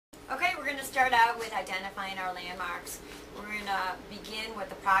Okay, we're going to start out with identifying our landmarks. We're going to begin with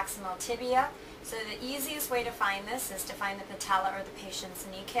the proximal tibia. So the easiest way to find this is to find the patella or the patient's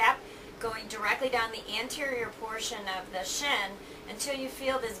kneecap, going directly down the anterior portion of the shin until you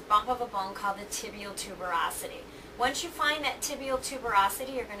feel this bump of a bone called the tibial tuberosity. Once you find that tibial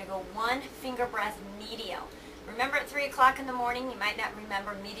tuberosity, you're going to go one finger breadth medial. Remember at 3 o'clock in the morning, you might not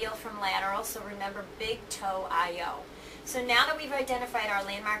remember medial from lateral, so remember big toe IO. So now that we've identified our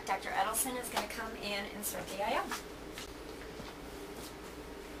landmark, Dr. Edelson is going to come and insert the IO.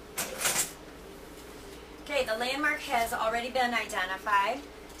 Okay, the landmark has already been identified.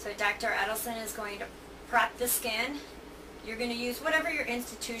 So Dr. Edelson is going to prep the skin. You're going to use whatever your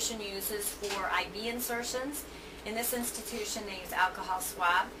institution uses for IV insertions. In this institution, they use alcohol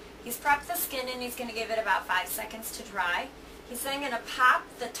swab. He's prepped the skin and he's going to give it about 5 seconds to dry. He's then going to pop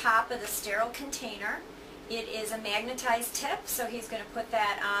the top of the sterile container. It is a magnetized tip, so he's going to put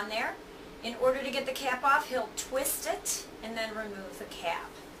that on there. In order to get the cap off, he'll twist it and then remove the cap.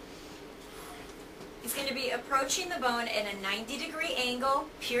 He's going to be approaching the bone at a 90-degree angle,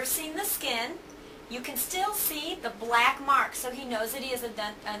 piercing the skin. You can still see the black mark, so he knows that he has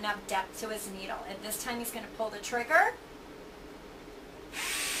enough depth to his needle. At this time, he's going to pull the trigger.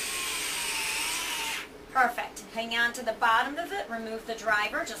 Perfect. Hang on to the bottom of it, remove the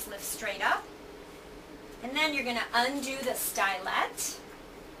driver, just lift straight up. And then you're going to undo the stylet.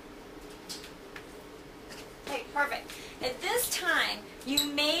 Okay, perfect. At this time, you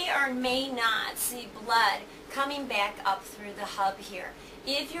may or may not see blood coming back up through the hub here.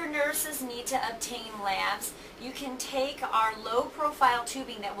 If your nurses need to obtain labs, you can take our low-profile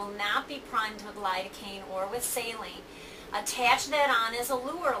tubing that will not be primed with lidocaine or with saline, attach that on as a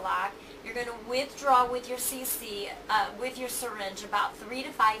lure lock. You're going to withdraw with your CC, with your syringe, about 3 to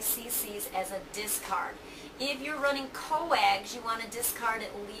 5 cc's as a discard. If you're running coags, you want to discard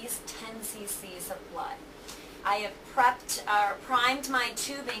at least 10 cc's of blood. I have primed my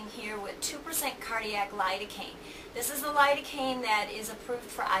tubing here with 2% cardiac lidocaine. This is the lidocaine that is approved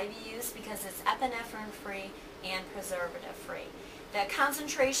for IV use because it's epinephrine-free and preservative-free. The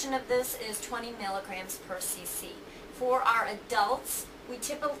concentration of this is 20 milligrams per cc. For our adults, we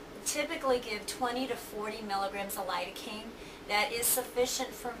typically give 20 to 40 milligrams of lidocaine. That is sufficient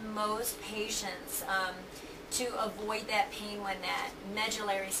for most patients to avoid that pain when that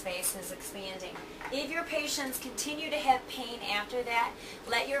medullary space is expanding. If your patients continue to have pain after that,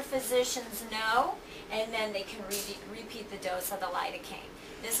 let your physicians know, and then they can repeat the dose of the lidocaine.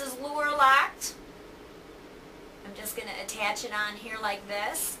 This is lure locked. I'm just going to attach it on here like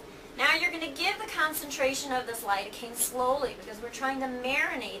this. Now you're going to give the concentration of this lidocaine slowly because we're trying to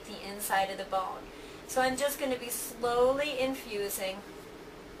marinate the inside of the bone. So I'm just going to be slowly infusing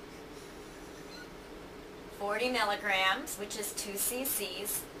 40 milligrams, which is 2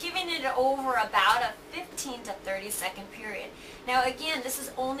 cc's, giving it over about a 15 to 30 second period. Now again, this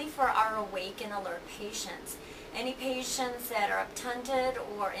is only for our awake and alert patients. Any patients that are obtunded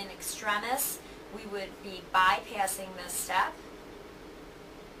or in extremis, we would be bypassing this step.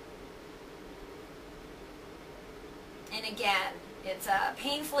 And again, it's a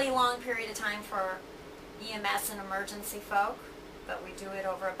painfully long period of time for EMS and emergency folk, but we do it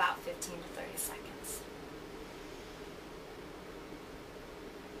over about 15 to 30 seconds.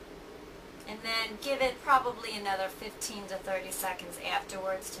 And then give it probably another 15 to 30 seconds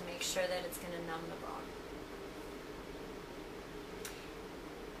afterwards to make sure that it's going to numb the bone.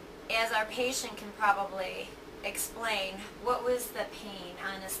 As our patient can probably explain, what was the pain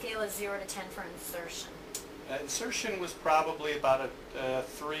on a scale of 0 to 10 for insertion? Insertion was probably about a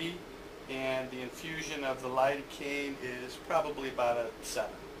 3, and the infusion of the lidocaine is probably about a 7,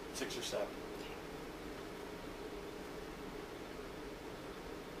 6 or 7.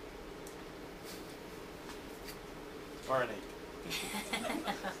 Or an 8.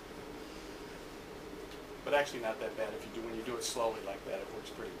 But actually not that bad when you do it slowly like that, it works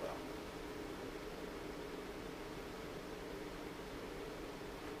pretty well.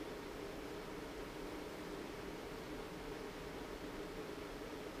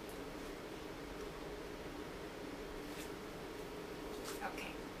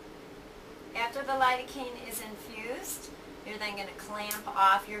 Okay. After the lidocaine is infused, you're then going to clamp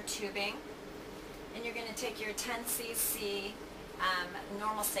off your tubing. And you're going to take your 10 cc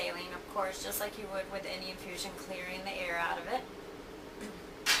normal saline, of course, just like you would with any infusion, clearing the air out of it.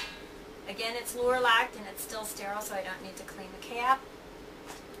 Again, it's lure locked and it's still sterile, so I don't need to clean the cap.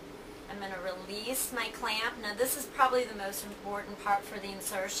 I'm going to release my clamp. Now this is probably the most important part for the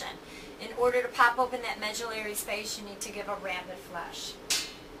insertion. In order to pop open that medullary space, you need to give a rapid flush.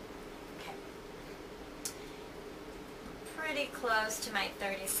 Okay. pretty close to my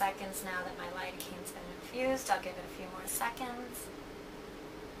 30 seconds now that my lidocaine's been infused. I'll give it a few more seconds.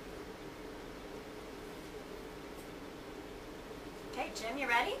 Okay, Jim, you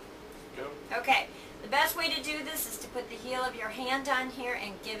ready? Go. Okay, the best way to do this is to put the heel of your hand on here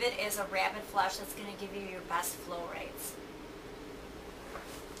and give it as a rapid flush. That's going to give you your best flow rates.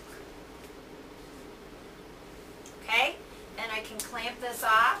 Okay, then I can clamp this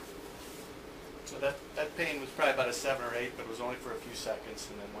off. So that pain was probably about a 7 or 8, but it was only for a few seconds,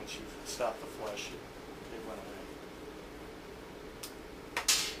 and then once you stopped the flush, it went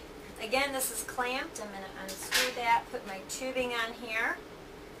away. Again, this is clamped. I'm going to unscrew that, put my tubing on here,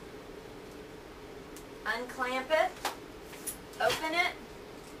 unclamp it, open it,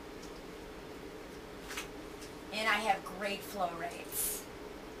 and I have great flow rates.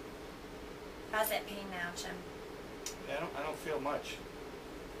 How's that pain now, Jim? Yeah, I don't feel much.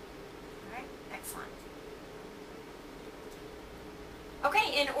 All right, excellent.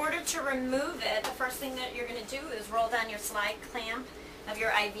 Okay, in order to remove it, the first thing that you're going to do is roll down your slide clamp of your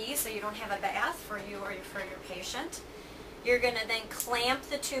IV so you don't have a bath for you or for your patient. You're going to then clamp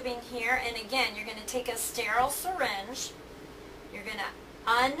the tubing here, and again, you're going to take a sterile syringe. You're going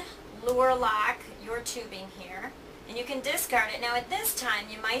to unlure lock your tubing here, and you can discard it. Now at this time,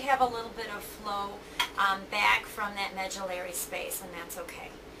 you might have a little bit of flow back from that medullary space, and that's okay.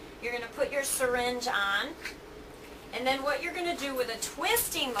 You're going to put your syringe on, and then what you're going to do with a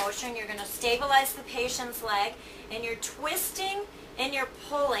twisting motion, you're going to stabilize the patient's leg, and you're twisting and you're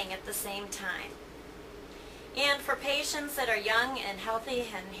pulling at the same time. And for patients that are young and healthy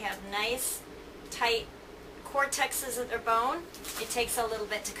and have nice, tight cortexes of their bone, it takes a little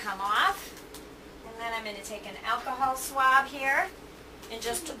bit to come off. And then I'm going to take an alcohol swab here and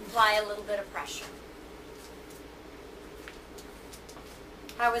just apply a little bit of pressure.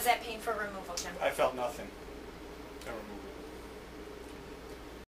 How was that pain for removal, Jim? I felt nothing. I removed